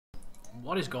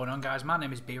What is going on, guys? My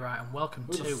name is bee-ryyy and welcome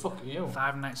Who the to fuck are you?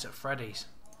 Five Nights at Freddy's.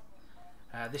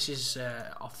 This is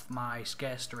off my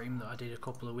scare stream that I did a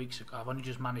couple of weeks ago. I've only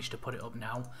just managed to put it up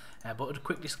now, but a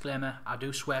quick disclaimer, I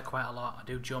do swear quite a lot, I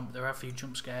do jump, there are a few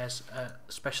jump scares,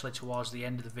 especially towards the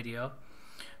end of the video,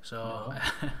 so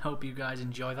I hope you guys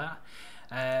enjoy that.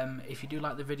 If you do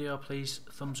like the video, please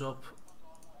thumbs up,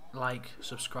 like,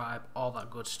 subscribe, all that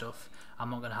good stuff. I'm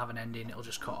not going to have an ending, it'll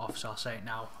just cut off, so I'll say it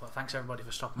now. But thanks everybody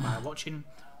for stopping by and watching,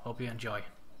 hope you enjoy.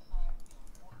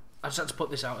 I just had to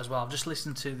put this out as well. I've just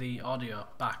listened to the audio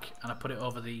back and I put it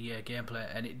over the gameplay,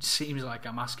 and it seems like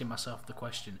I'm asking myself the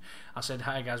question. I said,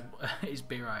 hi guys, it's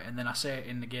bee-ryyy, and then I say it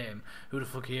in the game, who the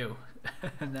fuck are you?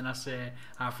 And then I say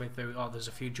halfway through, oh, there's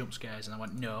a few jump scares, and I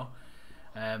went, no.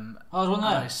 Oh, there's one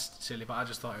there. It's silly, but I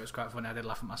just thought it was quite funny. I did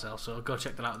laugh at myself, so go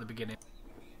check that out at the beginning.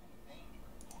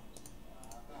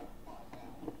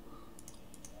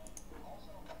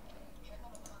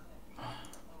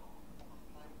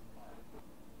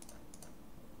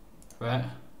 Right.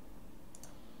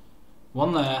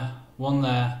 One there, one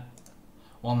there,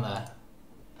 one there.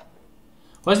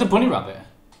 Where's the bunny rabbit?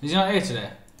 Is he not here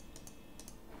today?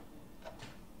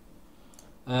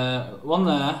 One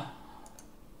there,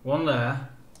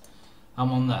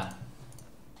 and one there.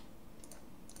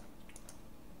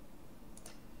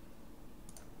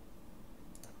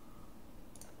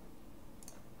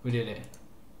 We did it.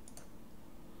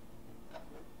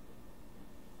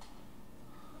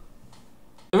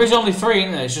 There is only three,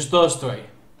 isn't there? It's just those three.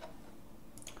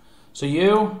 So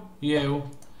you,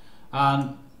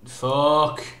 and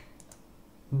fuck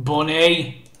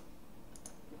bunny.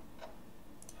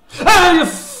 Ah, you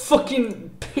fucking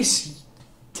piss.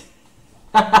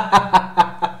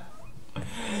 Ah!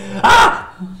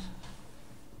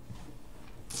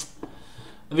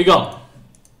 Have you gone?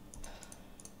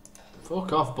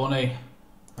 Fuck off, bunny.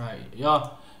 Right,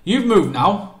 yeah. You've moved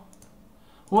now.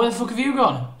 Where the fuck have you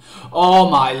gone? Oh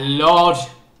my lord.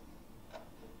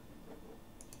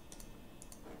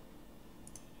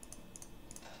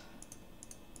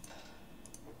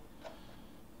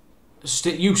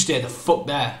 You stay the fuck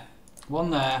there.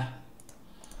 One there.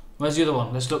 Where's the other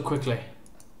one? Let's look quickly.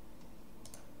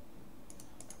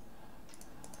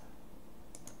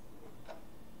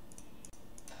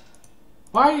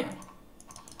 Why?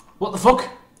 What the fuck?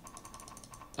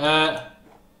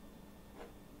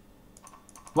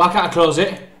 Why can't I close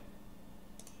it?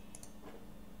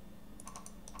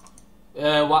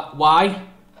 Why?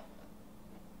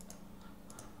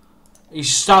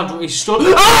 He's stabbed. He's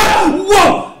stood. Ah!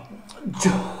 Whoa!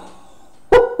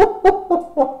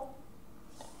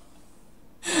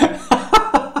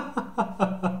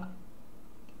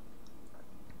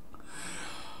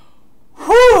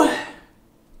 Whew.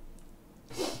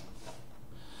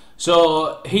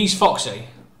 So he's Foxy.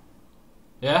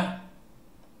 Yeah?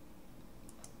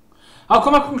 How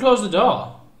come I couldn't close the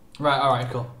door? Right, alright,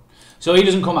 cool. So he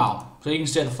doesn't come out. So you can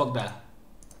stay the fuck there.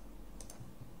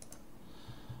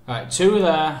 Right, two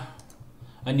there.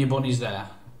 And your bunny's there.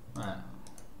 Right.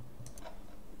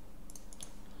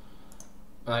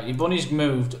 Right, your bunny's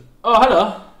moved. Oh,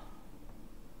 hello.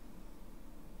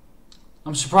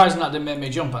 I'm surprised that didn't make me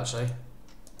jump, actually.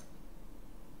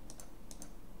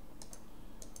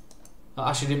 That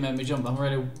actually didn't make me jump.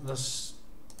 That's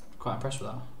quite impressed with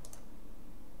that.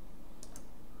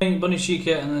 Bunny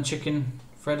Chica and the chicken,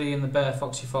 Freddy and the bear,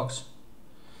 Foxy Fox.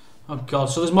 Oh god,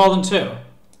 so there's more than two?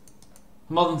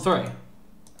 More than three?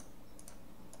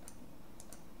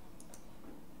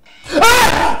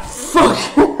 Ah! Fuck!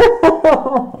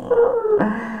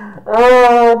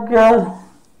 Oh god.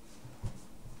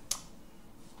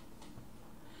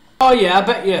 Oh yeah, I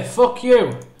bet you. Fuck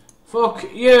you. Fuck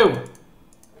you.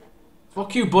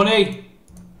 Fuck you, Bunny.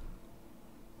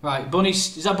 Right, Bunny,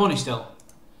 is that Bunny still?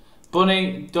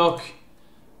 Bunny, duck.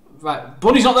 Right,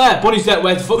 Bunny's not there. Bunny's there.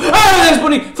 Where the fuck? Ah, there's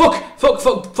Bunny.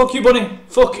 Fuck you, Bunny.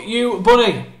 Fuck you,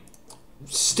 Bunny.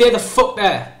 Stay the fuck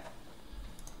there.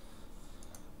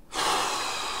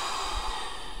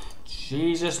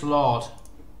 Jesus Lord.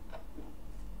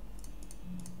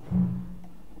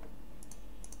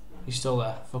 He's still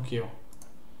there. Fuck you.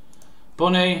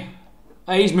 Bunny.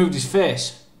 Hey, he's moved his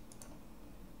face.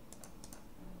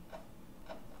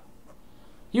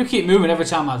 You keep moving every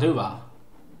time I do that.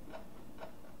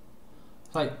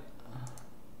 It's like...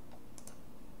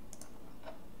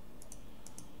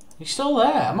 He's still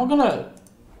there. I'm not gonna...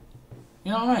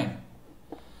 You know what I mean?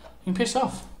 You can piss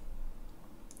off.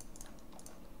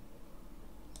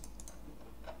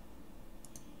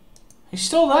 He's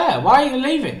still there. Why are you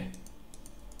leaving?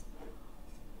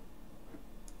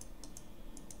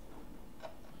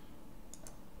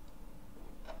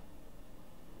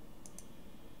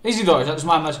 Is he though? Is that just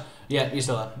my image? Yeah, you're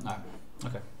still there. Alright.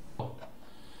 Okay.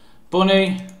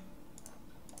 Bunny.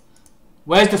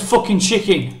 Where's the fucking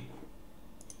chicken?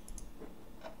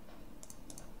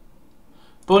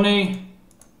 Bunny.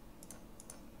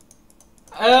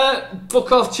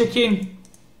 Fuck off, chicken.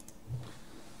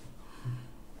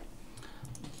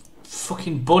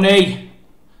 Fucking bunny.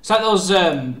 It's like those,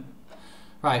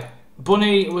 right.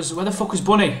 Bunny was, where the fuck was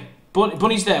Bunny?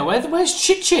 Bunny's there. Where's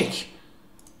Chick?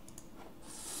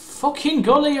 Fucking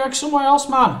Gully, you're somewhere else,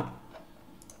 man.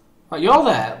 Right, you're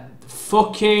there.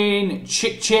 Fucking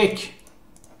Chick.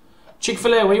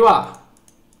 Chick-fil-A, where you at?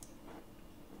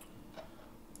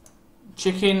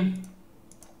 Chicken.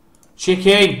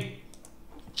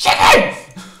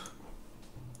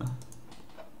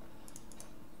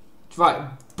 Right,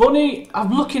 Bunny,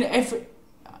 I'm looking at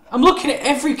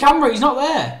every camera, he's not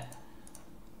there.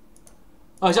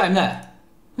 Oh, is that him there?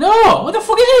 No, what the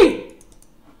fuck is he?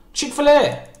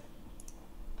 Chick-fil-A.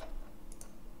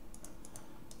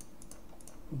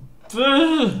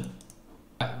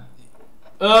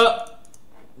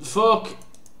 Fuck.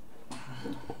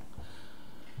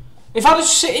 If I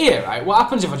just sit here, right, what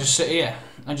happens if I just sit here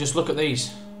and just look at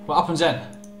these? What happens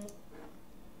then?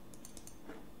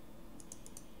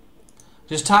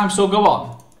 Does time still go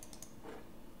on?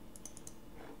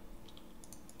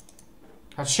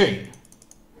 That's cheap.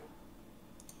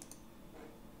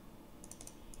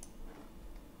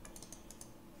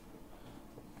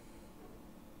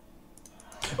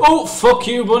 Oh, fuck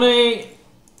you, Bunny!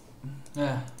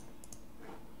 Yeah.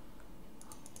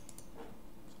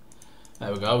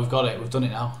 There we go, we've got it, we've done it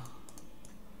now.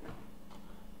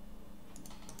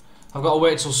 I've got to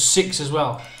wait till 6 as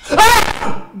well.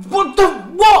 Ah! What the...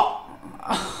 what?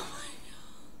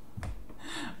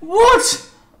 What?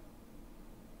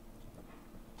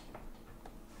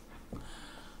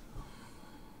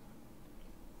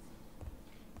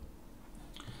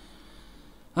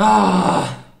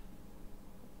 Ah.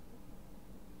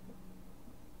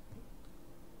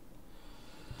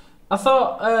 I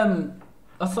thought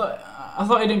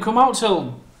he didn't come out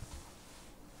till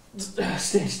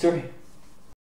stage 3.